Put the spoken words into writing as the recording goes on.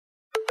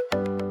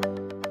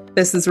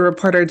This is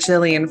reporter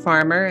Jillian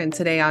Farmer, and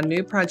today on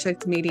New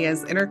Project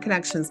Media's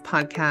Interconnections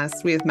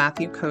podcast, we have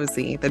Matthew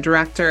Cozy, the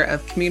Director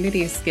of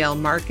Community Scale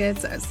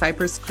Markets at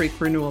Cypress Creek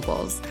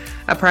Renewables,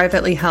 a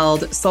privately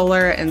held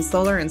solar and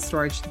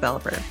storage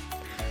developer.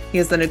 He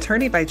is an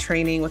attorney by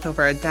training with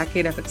over a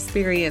decade of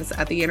experience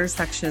at the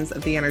intersections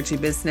of the energy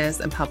business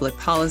and public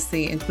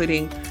policy,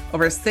 including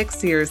over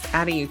 6 years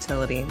at a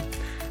utility,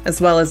 as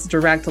well as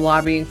direct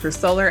lobbying for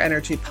solar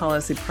energy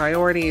policy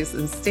priorities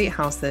in state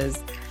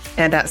houses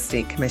and at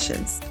state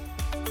commissions.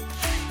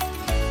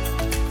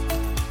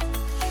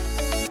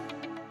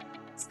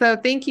 So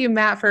thank you,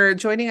 Matt, for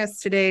joining us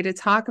today to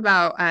talk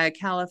about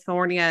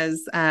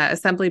California's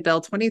Assembly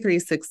Bill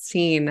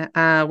 2316.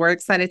 We're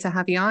excited to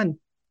have you on.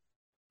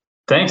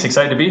 Thanks.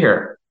 Excited to be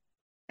here.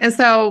 And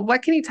so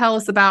what can you tell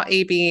us about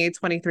AB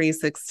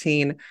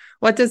 2316?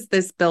 What does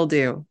this bill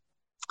do?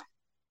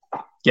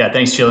 Yeah,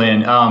 thanks,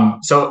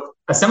 Jillian. So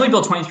Assembly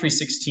Bill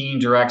 2316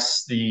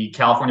 directs the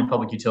California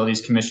Public Utilities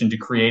Commission to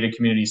create a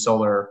community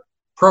solar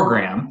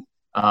program.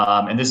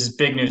 And this is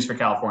big news for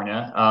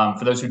California.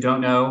 For those who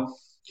don't know,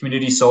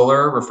 community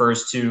solar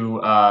refers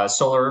to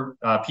solar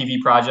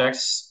PV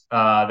projects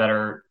that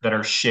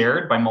are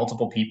shared by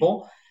multiple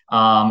people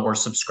or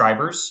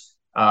subscribers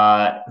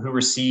who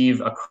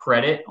receive a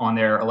credit on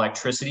their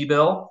electricity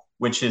bill,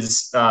 which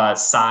is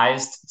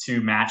sized to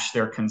match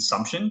their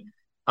consumption,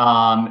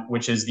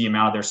 which is the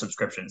amount of their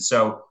subscription.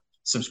 So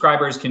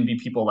subscribers can be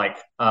people like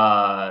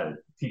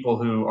people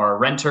who are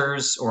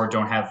renters or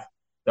don't have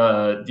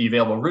the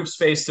available roof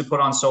space to put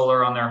on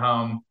solar on their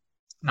home,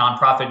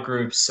 nonprofit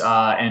groups,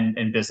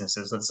 and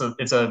businesses.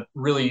 It's a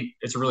really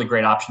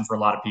great option for a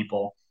lot of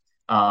people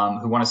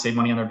who want to save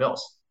money on their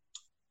bills.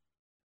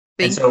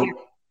 Thank you.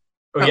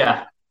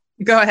 Yeah.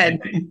 Go ahead.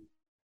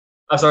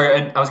 I'm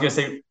sorry. I was going to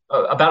say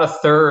about a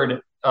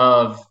third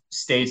of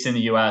states in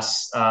the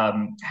U.S.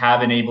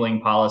 Have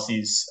enabling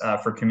policies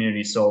for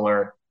community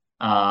solar.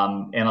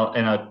 And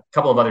a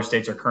couple of other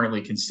states are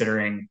currently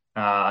considering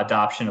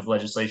adoption of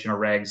legislation or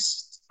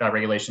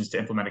regulations to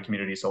implement a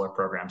community solar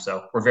program.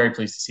 So we're very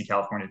pleased to see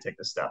California take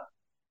this step.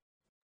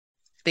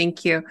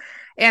 Thank you.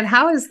 And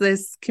how is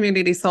this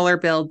community solar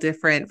bill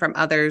different from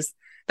others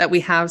that we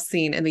have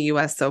seen in the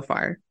U.S. so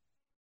far?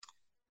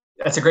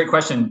 That's a great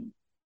question.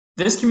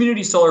 This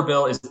community solar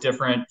bill is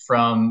different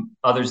from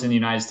others in the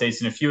United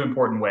States in a few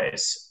important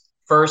ways.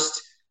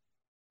 First,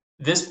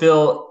 this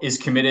bill is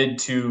committed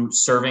to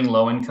serving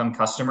low-income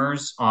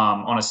customers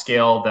on a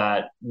scale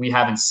that we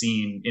haven't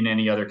seen in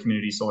any other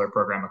community solar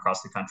program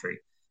across the country.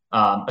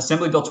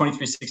 Assembly Bill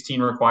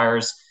 2316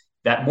 requires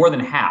that more than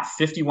half,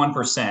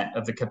 51%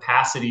 of the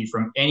capacity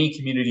from any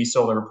community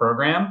solar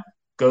program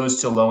goes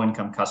to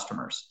low-income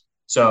customers.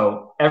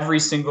 So every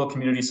single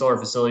community solar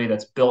facility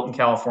that's built in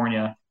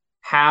California,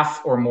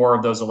 half or more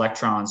of those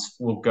electrons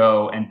will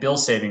go and bill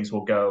savings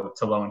will go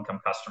to low-income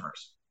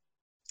customers.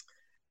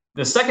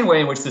 The second way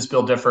in which this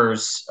bill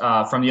differs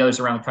from the others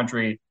around the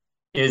country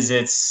is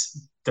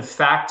its de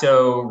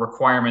facto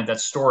requirement that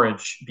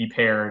storage be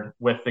paired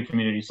with the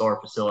community solar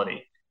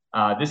facility.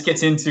 This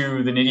gets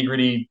into the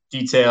nitty-gritty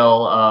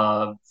detail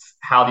of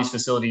how these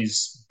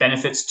facilities'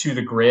 benefits to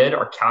the grid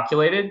are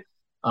calculated,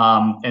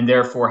 and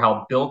therefore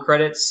how bill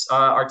credits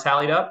are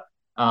tallied up.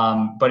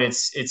 But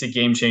it's a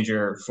game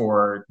changer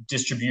for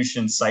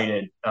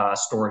distribution-sited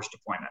storage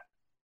deployment.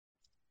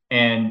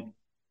 And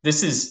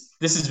this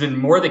has been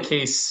more the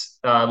case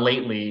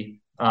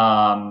lately,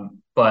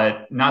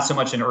 but not so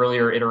much in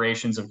earlier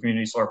iterations of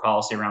community solar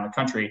policy around the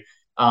country.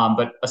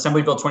 But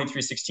Assembly Bill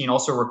 2316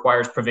 also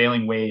requires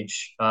prevailing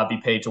wage be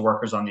paid to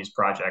workers on these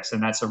projects.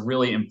 And that's a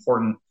really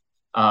important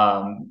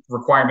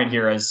requirement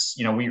here, as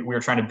you know, we're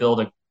trying to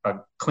build a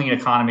clean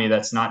economy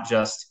that's not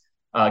just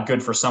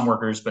good for some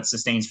workers, but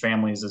sustains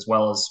families as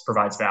well as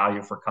provides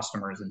value for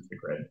customers into the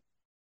grid.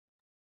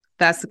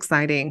 That's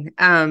exciting.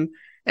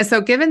 And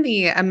so given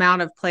the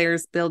amount of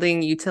players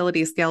building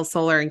utility scale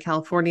solar in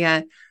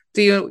California,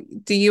 do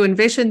you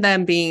envision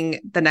them being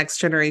the next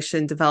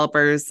generation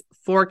developers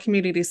for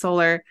community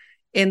solar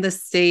in the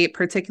state,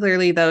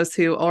 particularly those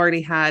who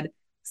already had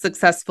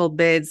successful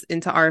bids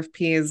into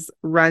RFPs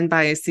run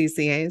by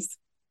CCAs?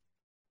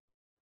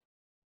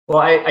 Well,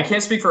 I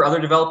can't speak for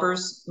other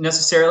developers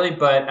necessarily,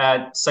 but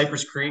at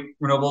Cypress Creek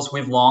Renewables,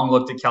 we've long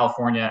looked at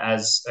California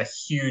as a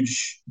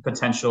huge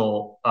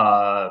potential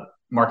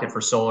market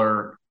for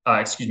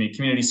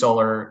community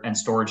solar and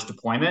storage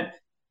deployment.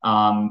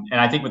 And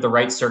I think with the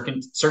right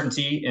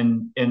certainty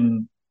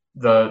in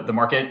the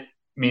market,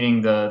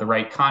 meaning the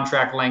right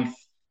contract length,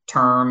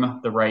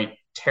 term, the right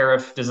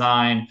tariff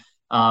design,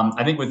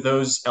 I think with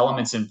those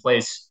elements in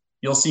place,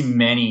 you'll see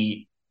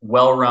many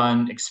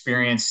well-run,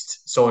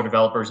 experienced solar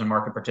developers and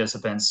market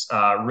participants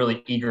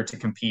really eager to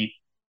compete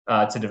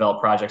to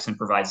develop projects and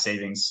provide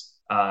savings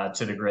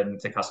to the grid and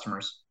to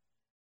customers.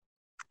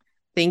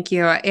 Thank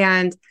you.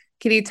 And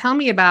can you tell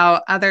me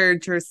about other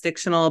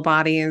jurisdictional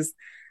bodies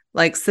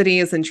like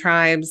cities and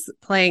tribes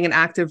playing an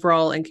active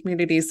role in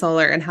community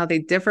solar and how they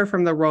differ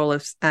from the role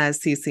of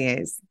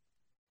CCAs?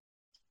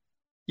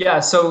 Yeah,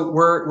 so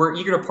we're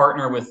eager to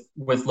partner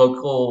with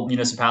local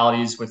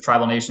municipalities, with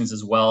tribal nations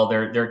as well.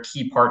 They're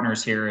key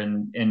partners here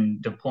in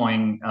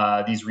deploying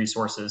these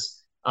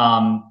resources.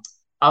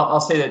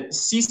 I'll say that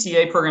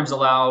CCA programs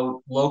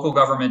allow local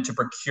government to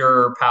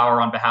procure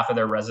power on behalf of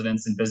their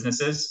residents and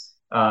businesses,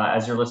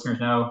 as your listeners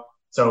know.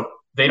 So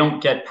they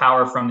don't get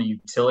power from the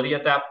utility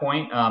at that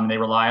point. They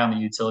rely on the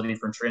utility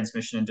for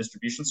transmission and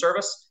distribution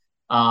service.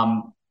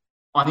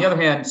 On the other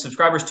hand,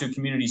 subscribers to a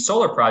community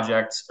solar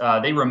project,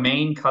 they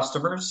remain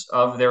customers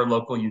of their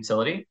local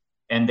utility,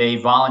 and they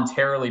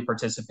voluntarily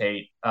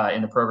participate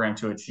in the program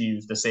to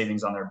achieve the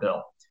savings on their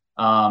bill.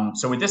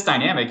 So with this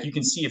dynamic, you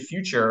can see a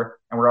future,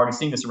 and we're already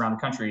seeing this around the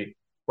country,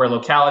 where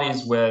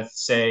localities with,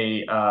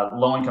 say,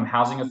 low-income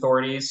housing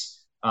authorities,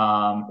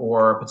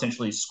 or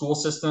potentially school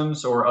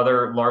systems or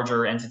other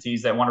larger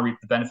entities that want to reap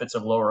the benefits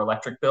of lower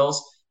electric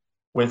bills,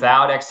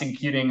 without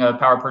executing a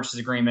power purchase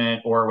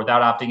agreement or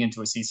without opting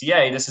into a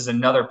CCA, this is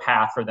another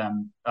path for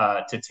them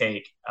to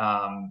take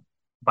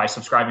by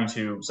subscribing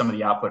to some of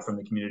the output from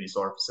the community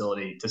solar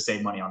facility to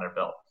save money on their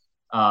bill.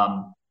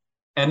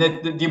 And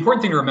the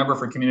important thing to remember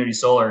for community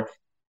solar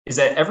is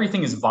that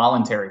everything is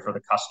voluntary for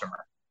the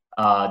customer.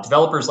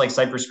 Developers like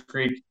Cypress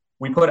Creek,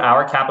 we put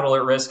our capital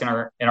at risk, and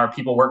our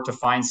people work to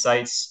find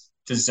sites,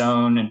 to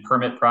zone and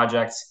permit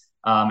projects.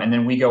 And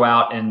then we go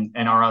out and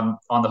are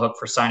on the hook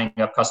for signing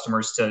up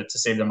customers to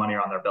save them money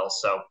on their bills.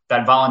 So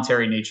that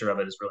voluntary nature of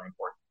it is really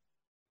important.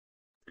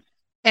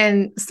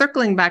 And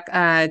circling back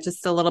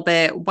just a little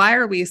bit, why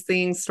are we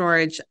seeing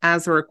storage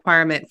as a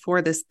requirement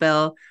for this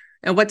bill?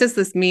 And what does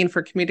this mean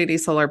for community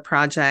solar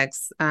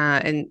projects?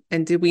 And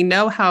do we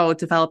know how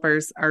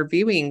developers are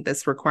viewing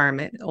this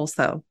requirement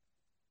also?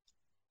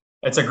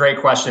 It's a great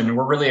question.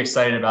 We're really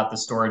excited about the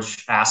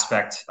storage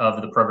aspect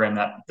of the program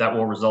that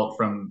will result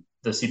from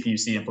the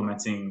CPUC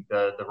implementing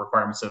the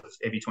requirements of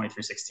AB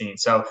 2316.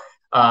 So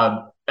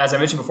as I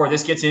mentioned before,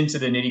 this gets into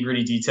the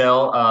nitty-gritty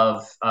detail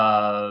of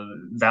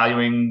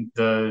valuing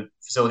the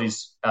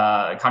facility's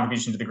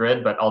contribution to the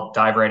grid, but I'll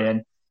dive right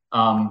in.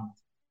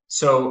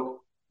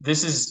 So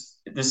this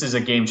is a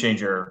game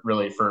changer,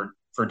 really, for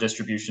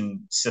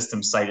distribution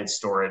system sited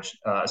storage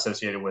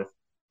associated with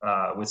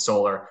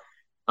solar.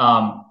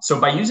 So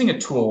by using a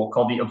tool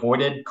called the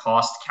Avoided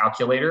Cost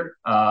Calculator,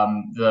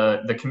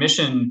 the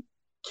Commission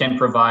can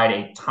provide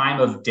a time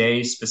of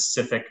day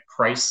specific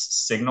price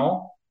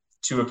signal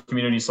to a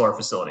community solar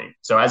facility.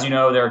 So as you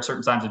know, there are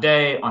certain times of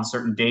day on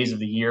certain days of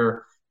the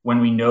year when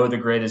we know the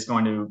grid is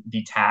going to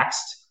be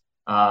taxed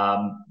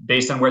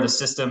based on where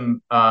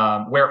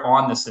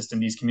on the system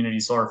these community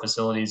solar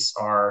facilities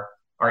are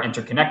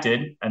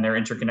interconnected, and they're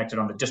interconnected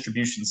on the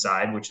distribution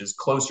side, which is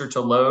closer to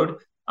load.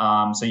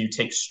 So you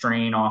take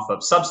strain off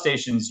of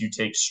substations, you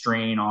take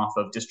strain off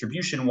of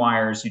distribution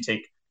wires, you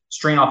take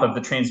strain off of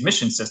the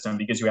transmission system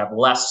because you have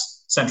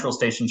less central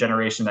station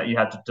generation that you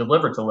have to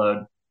deliver to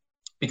load.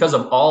 Because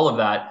of all of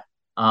that,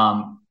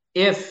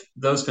 if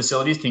those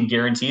facilities can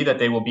guarantee that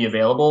they will be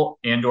available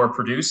and or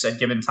produce at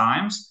given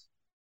times,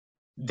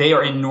 they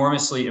are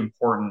enormously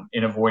important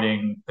in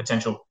avoiding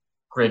potential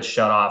grid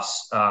shutoffs,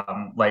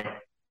 like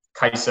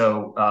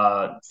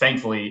CAISO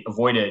thankfully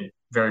avoided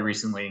very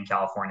recently in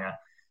California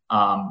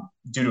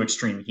due to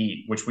extreme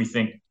heat, which we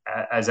think,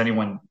 as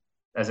anyone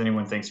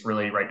thinks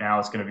really right now,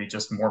 is going to be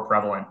just more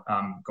prevalent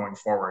going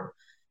forward,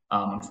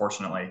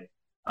 unfortunately.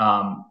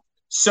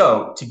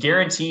 So to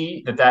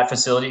guarantee that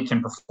facility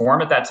can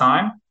perform at that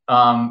time,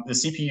 the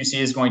CPUC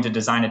is going to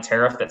design a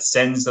tariff that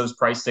sends those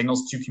price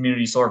signals to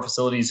community solar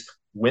facilities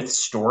with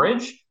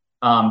storage.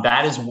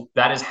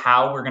 That is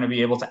how we're going to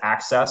be able to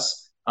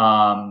access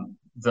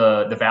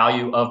the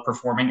value of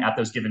performing at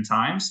those given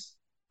times.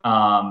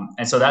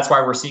 And so that's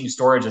why we're seeing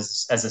storage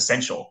as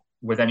essential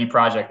with any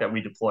project that we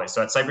deploy.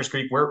 So at Cypress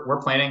Creek,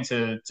 we're planning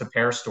to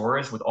pair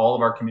storage with all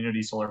of our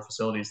community solar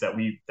facilities that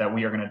we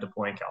are going to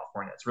deploy in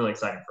California. It's really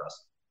exciting for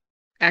us.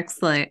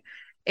 Excellent.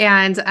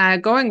 And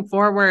going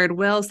forward,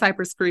 will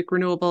Cypress Creek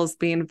Renewables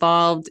be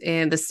involved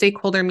in the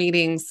stakeholder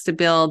meetings to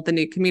build the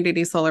new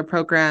community solar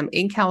program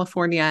in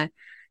California?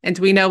 And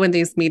do we know when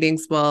these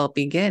meetings will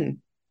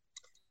begin?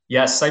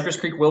 Yes, Cypress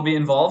Creek will be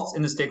involved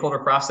in the stakeholder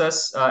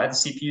process at the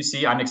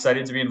CPUC. I'm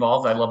excited to be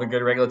involved. I love a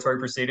good regulatory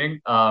proceeding.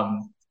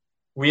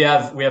 We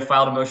have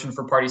filed a motion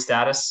for party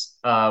status,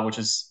 which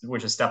is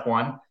step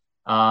one.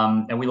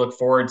 And we look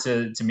forward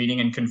to meeting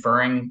and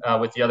conferring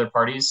with the other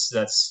parties.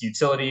 That's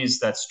utilities,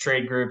 that's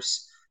trade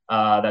groups,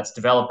 that's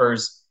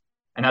developers,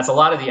 and that's a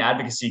lot of the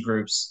advocacy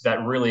groups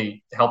that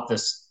really help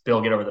this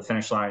bill get over the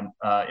finish line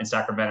in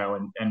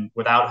Sacramento, and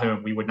without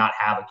whom we would not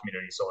have a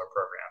community solar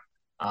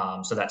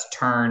program. So that's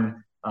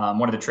TURN,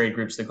 one of the trade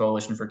groups, the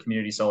Coalition for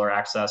Community Solar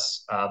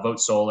Access,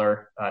 Vote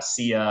Solar,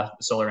 SEIA,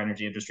 the Solar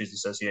Energy Industries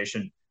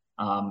Association.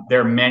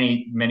 There are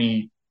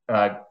many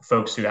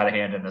folks who had a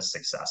hand in this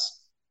success.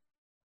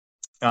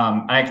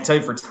 I can tell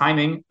you for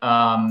timing,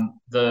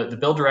 the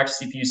bill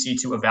directs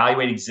CPUC to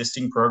evaluate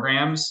existing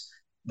programs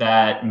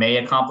that may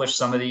accomplish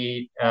some of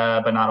the,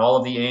 but not all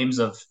of the aims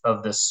of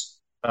this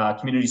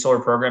community solar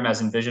program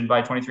as envisioned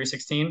by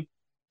 2316.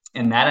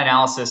 And that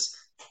analysis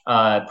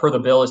per the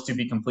bill, is to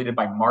be completed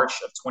by March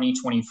of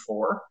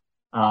 2024,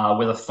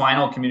 with a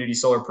final community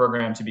solar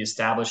program to be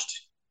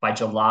established by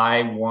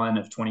July 1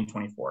 of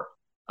 2024.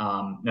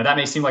 Now, that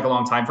may seem like a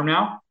long time from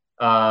now,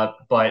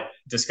 but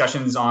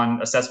discussions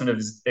on assessment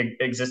of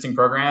existing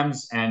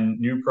programs and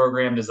new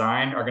program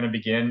design are going to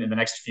begin in the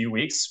next few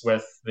weeks,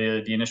 with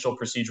the initial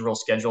procedural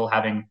schedule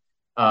having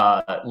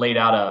laid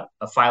out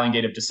a filing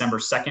date of December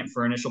 2nd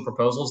for initial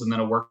proposals, and then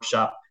a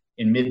workshop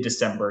in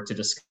mid-December to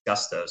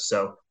discuss those.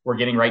 So we're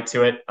getting right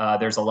to it.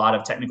 There's a lot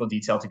of technical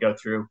detail to go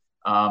through,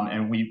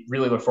 and we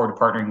really look forward to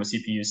partnering with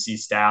CPUC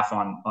staff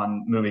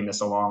on moving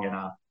this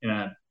along in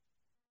an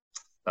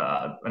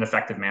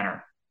effective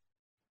manner.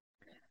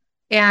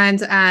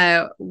 And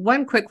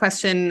one quick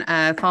question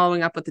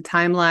following up with the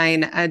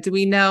timeline. Do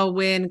we know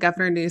when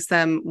Governor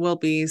Newsom will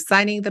be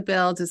signing the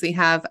bill? Does he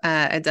have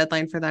a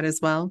deadline for that as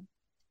well?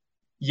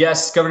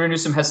 Yes, Governor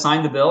Newsom has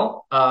signed the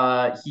bill.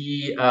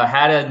 He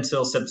had it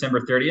until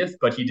September 30th,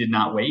 but he did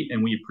not wait,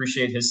 and we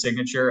appreciate his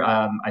signature.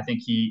 I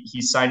think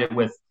he signed it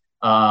with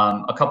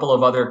a couple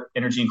of other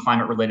energy and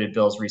climate-related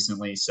bills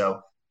recently. So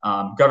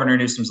Governor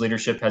Newsom's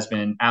leadership has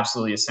been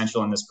absolutely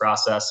essential in this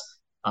process,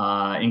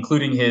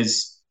 including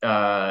his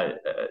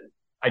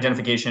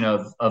identification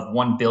of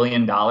 $1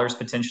 billion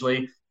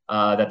potentially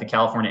that the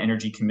California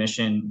Energy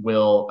Commission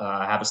will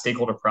have a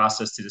stakeholder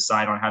process to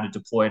decide on how to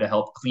deploy to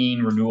help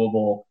clean,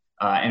 renewable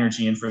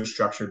energy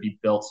infrastructure be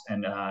built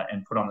and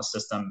put on the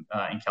system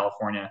in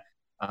California.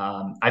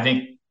 I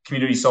think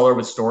community solar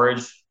with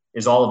storage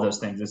is all of those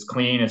things. It's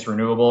clean, it's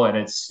renewable, and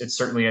it's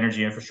certainly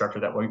energy infrastructure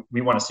that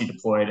we want to see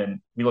deployed, and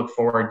we look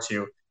forward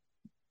to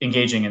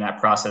engaging in that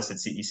process at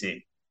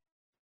CEC.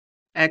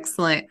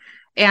 Excellent.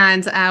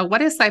 And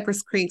what is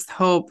Cypress Creek's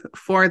hope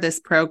for this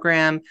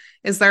program?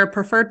 Is there a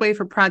preferred way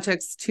for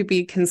projects to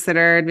be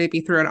considered,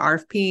 maybe through an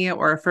RFP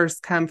or a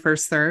first come,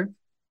 first serve?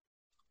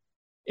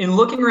 In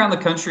looking around the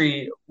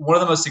country, one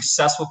of the most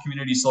successful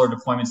community solar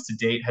deployments to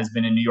date has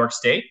been in New York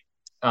State.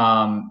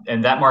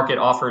 And that market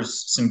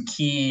offers some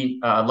key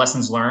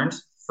lessons learned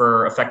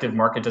for effective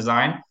market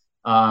design.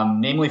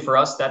 Namely, for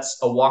us, that's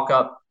a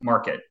walk-up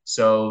market.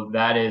 So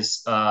that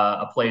is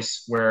a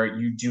place where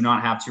you do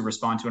not have to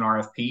respond to an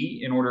RFP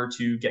in order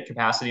to get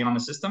capacity on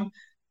the system.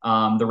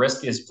 The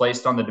risk is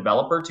placed on the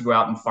developer to go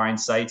out and find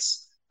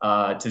sites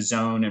to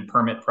zone and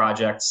permit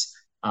projects.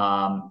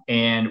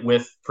 And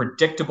with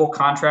predictable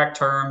contract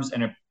terms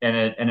and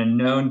a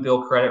known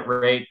bill credit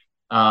rate,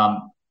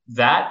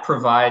 that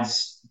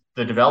provides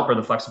the developer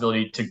the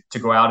flexibility to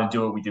go out and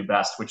do what we do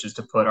best, which is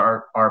to put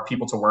our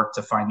people to work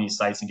to find these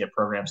sites and get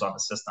programs on the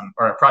system,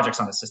 or projects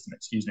on the system,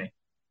 excuse me.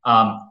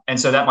 And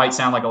so that might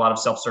sound like a lot of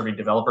self-serving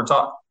developer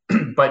talk,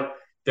 but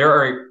there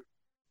are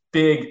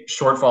big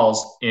shortfalls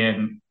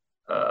in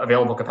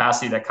available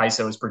capacity that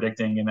CAISO is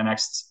predicting in the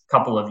next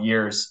couple of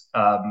years.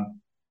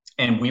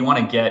 And we want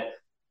to get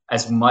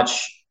as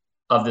much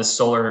of this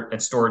solar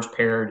and storage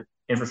paired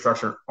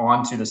infrastructure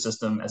onto the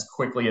system as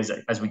quickly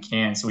as we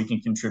can, so we can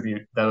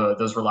contribute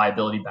those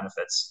reliability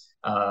benefits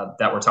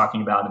that we're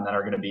talking about and that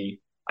are going to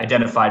be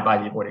identified by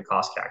the avoided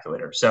cost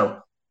calculator. So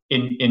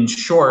in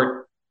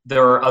short,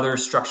 there are other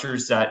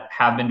structures that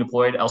have been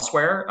deployed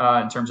elsewhere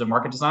in terms of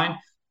market design,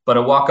 but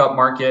a walk-up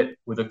market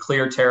with a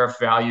clear tariff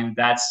value,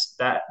 that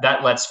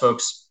lets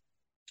folks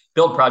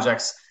build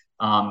projects,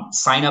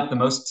 sign up the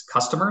most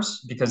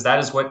customers, because that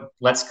is what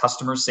lets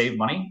customers save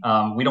money.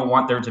 We don't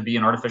want there to be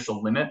an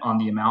artificial limit on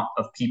the amount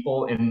of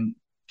people in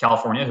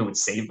California who would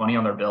save money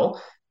on their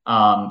bill.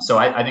 So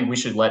I think we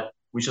should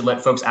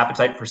let folks'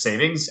 appetite for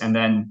savings, and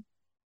then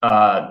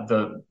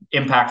the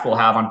impact we'll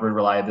have on grid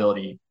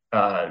reliability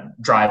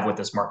drive what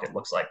this market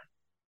looks like.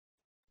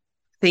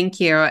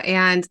 Thank you.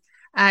 And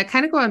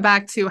kind of going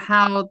back to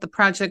how the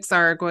projects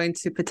are going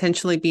to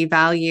potentially be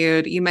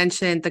valued, you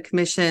mentioned the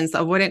Commission's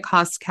avoidant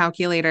cost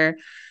calculator.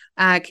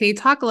 Can you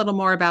talk a little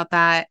more about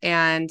that?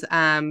 And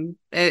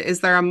is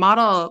there a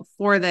model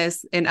for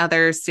this in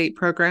other state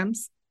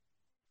programs?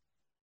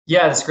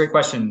 Yeah, that's a great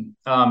question.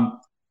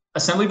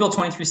 Assembly Bill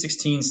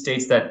 2316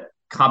 states that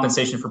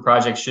compensation for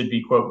projects should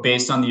be, quote,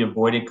 based on the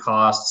avoided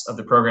costs of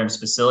the program's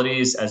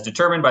facilities as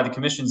determined by the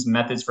Commission's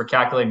methods for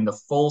calculating the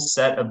full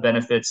set of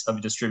benefits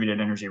of distributed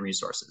energy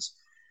resources.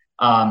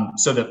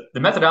 So the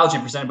methodology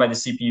presented by the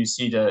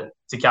CPUC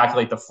to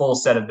calculate the full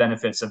set of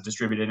benefits of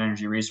distributed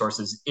energy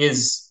resources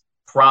is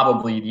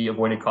probably the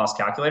avoided cost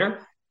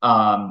calculator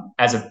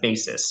as a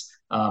basis.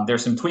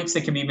 There's some tweaks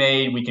that can be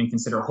made. We can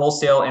consider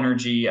wholesale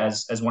energy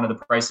as one of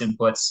the price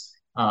inputs.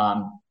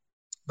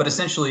 But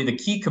essentially, the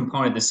key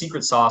component, the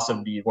secret sauce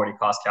of the avoided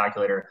cost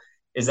calculator,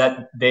 is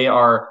that they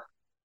are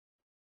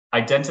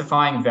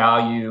identifying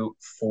value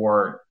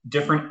for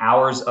different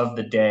hours of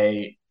the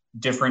day,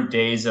 different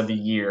days of the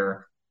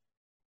year.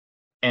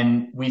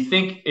 And we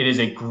think it is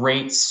a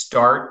great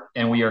start,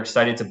 and we are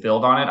excited to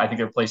build on it. I think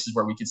there are places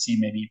where we could see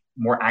maybe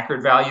more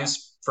accurate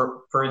values.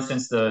 For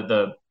instance,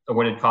 the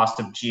avoided cost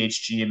of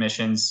GHG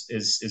emissions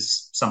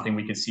is something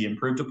we could see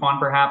improved upon,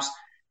 perhaps.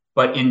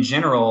 But in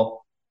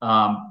general,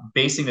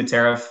 basing the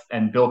tariff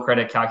and bill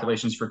credit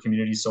calculations for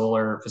community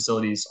solar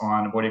facilities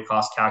on avoided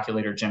cost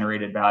calculator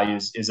generated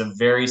values is a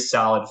very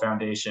solid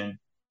foundation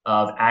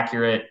of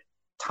accurate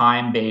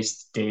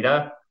time-based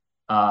data.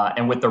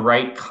 And with the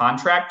right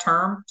contract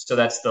term, so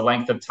that's the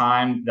length of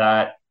time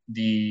that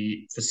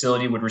the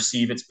facility would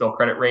receive its bill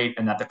credit rate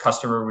and that the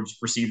customer would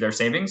receive their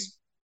savings,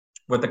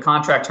 with the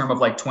contract term of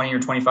like 20 or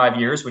 25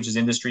 years, which is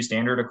industry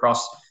standard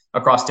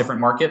across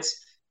different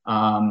markets,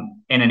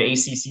 and an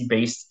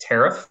ACC-based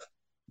tariff.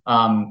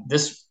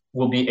 This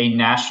will be a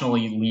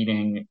nationally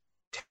leading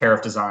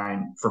tariff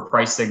design for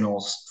price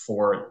signals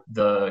for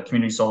the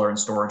community solar and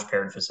storage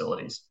paired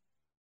facilities.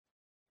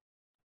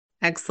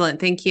 Excellent.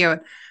 Thank you.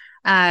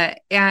 And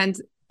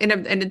in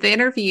the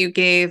interview you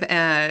gave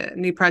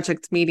New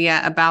Project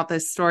Media about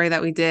this story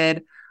that we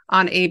did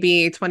on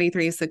AB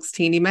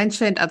 2316, you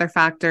mentioned other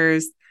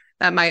factors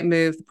that might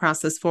move the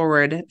process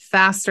forward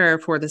faster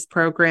for this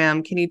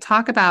program. Can you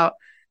talk about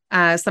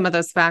some of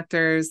those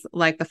factors,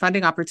 like the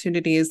funding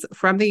opportunities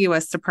from the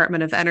U.S.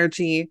 Department of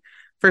Energy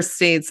for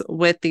states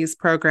with these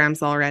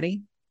programs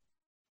already?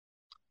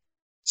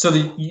 So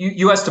the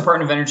U.S.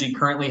 Department of Energy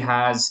currently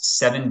has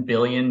 $7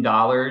 billion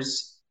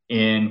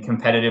in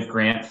competitive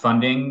grant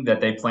funding that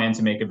they plan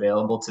to make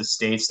available to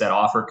states that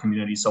offer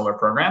community solar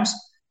programs.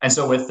 And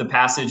so with the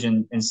passage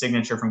and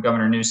signature from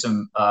Governor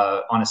Newsom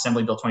on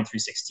Assembly Bill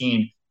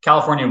 2316,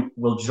 California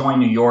will join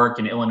New York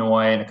and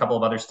Illinois and a couple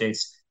of other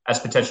states as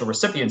potential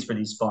recipients for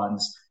these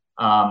funds,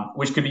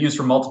 which could be used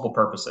for multiple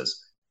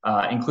purposes,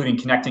 including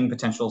connecting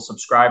potential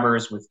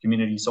subscribers with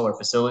community solar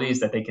facilities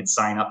that they can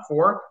sign up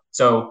for.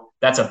 So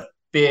that's a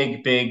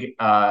big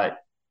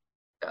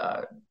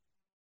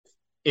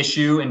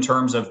issue in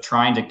terms of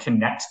trying to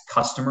connect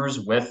customers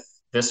with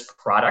this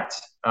product.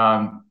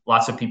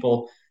 Lots of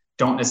people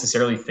don't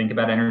necessarily think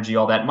about energy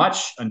all that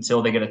much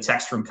until they get a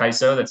text from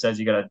CAISO that says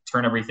you got to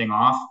turn everything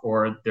off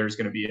or there's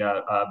going to be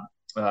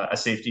a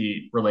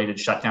safety-related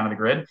shutdown of the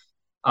grid.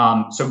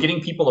 So getting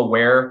people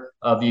aware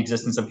of the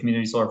existence of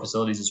community solar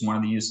facilities is one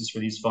of the uses for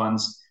these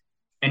funds.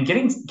 And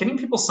getting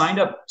people signed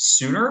up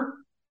sooner,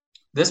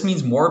 this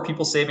means more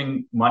people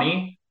saving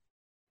money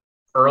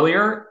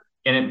earlier,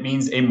 and it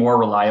means a more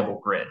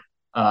reliable grid.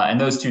 And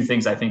those two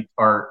things, I think,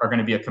 are going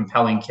to be a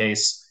compelling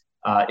case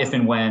if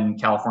and when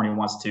California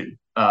wants to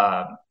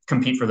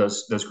compete for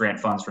those grant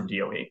funds from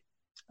DOE.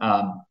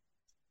 I'll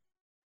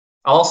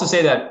also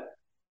say that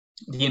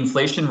the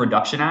Inflation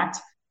Reduction Act,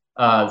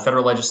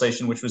 federal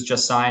legislation, which was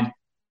just signed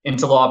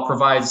into law,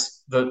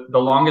 provides the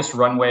longest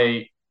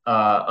runway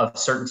of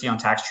certainty on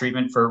tax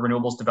treatment for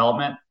renewables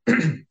development,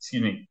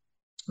 excuse me,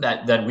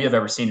 that we have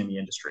ever seen in the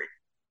industry.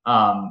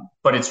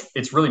 But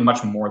it's really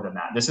much more than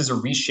that. This is a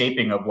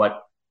reshaping of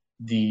what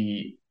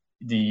the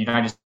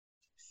United States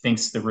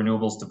thinks the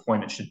renewables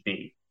deployment should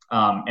be.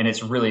 And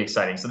it's really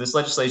exciting. So this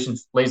legislation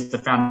lays the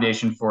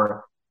foundation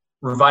for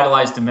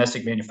revitalized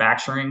domestic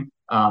manufacturing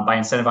by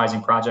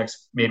incentivizing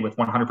projects made with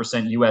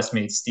 100% U.S.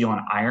 made steel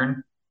and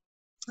iron,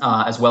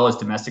 as well as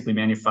domestically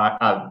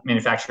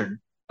manufactured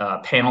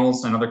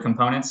panels and other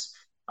components.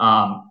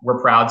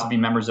 We're proud to be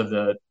members of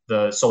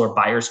the Solar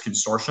Buyers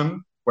Consortium,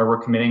 where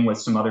we're committing with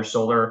some other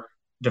solar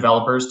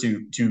developers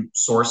to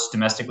source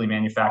domestically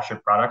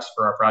manufactured products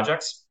for our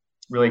projects.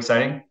 Really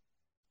exciting.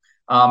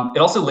 It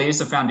also lays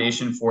the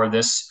foundation for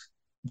this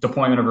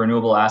deployment of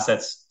renewable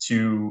assets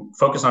to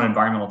focus on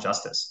environmental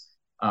justice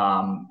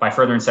by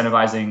further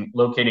incentivizing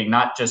locating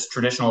not just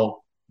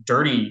traditional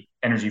dirty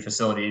energy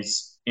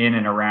facilities in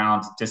and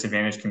around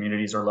disadvantaged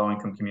communities or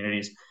low-income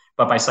communities,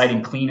 but by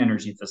siting clean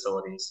energy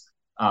facilities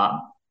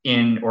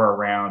in or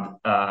around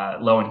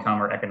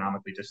low-income or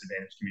economically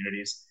disadvantaged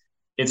communities.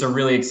 It's a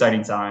really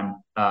exciting time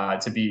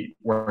to be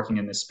working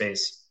in this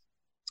space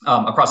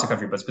across the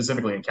country, but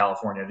specifically in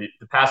California.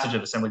 The passage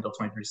of Assembly Bill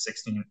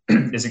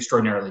 2316 is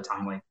extraordinarily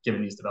timely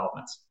given these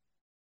developments.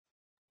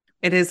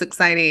 It is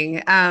exciting.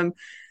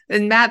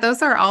 And Matt,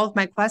 those are all of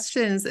my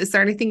questions. Is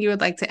there anything you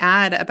would like to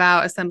add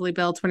about Assembly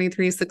Bill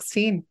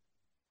 2316?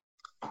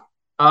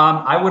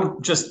 I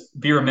would just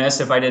be remiss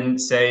if I didn't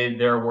say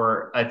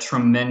there's a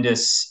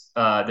tremendous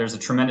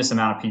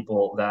amount of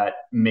people that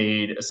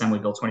made Assembly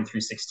Bill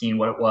 2316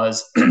 what it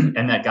was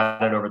and that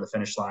got it over the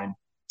finish line.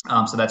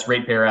 So that's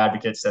ratepayer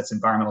advocates, that's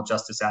environmental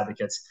justice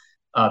advocates,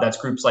 that's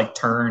groups like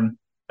TURN,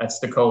 that's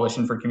the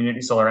Coalition for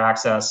Community Solar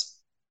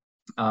Access,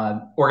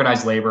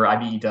 organized labor,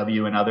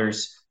 IBEW, and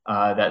others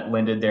that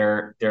lended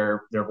their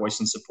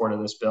voice in support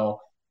of this bill.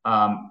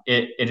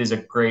 It is a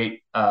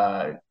great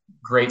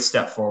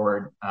step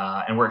forward,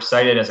 and we're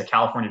excited as a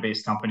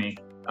California-based company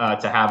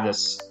to have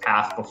this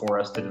path before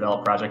us to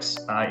develop projects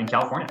in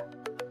California.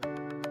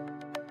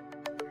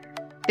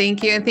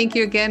 Thank you. And thank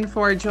you again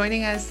for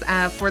joining us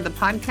for the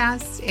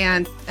podcast.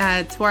 And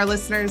to our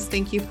listeners,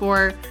 thank you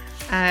for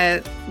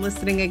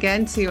listening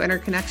again to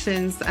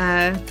Interconnections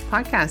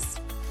podcast.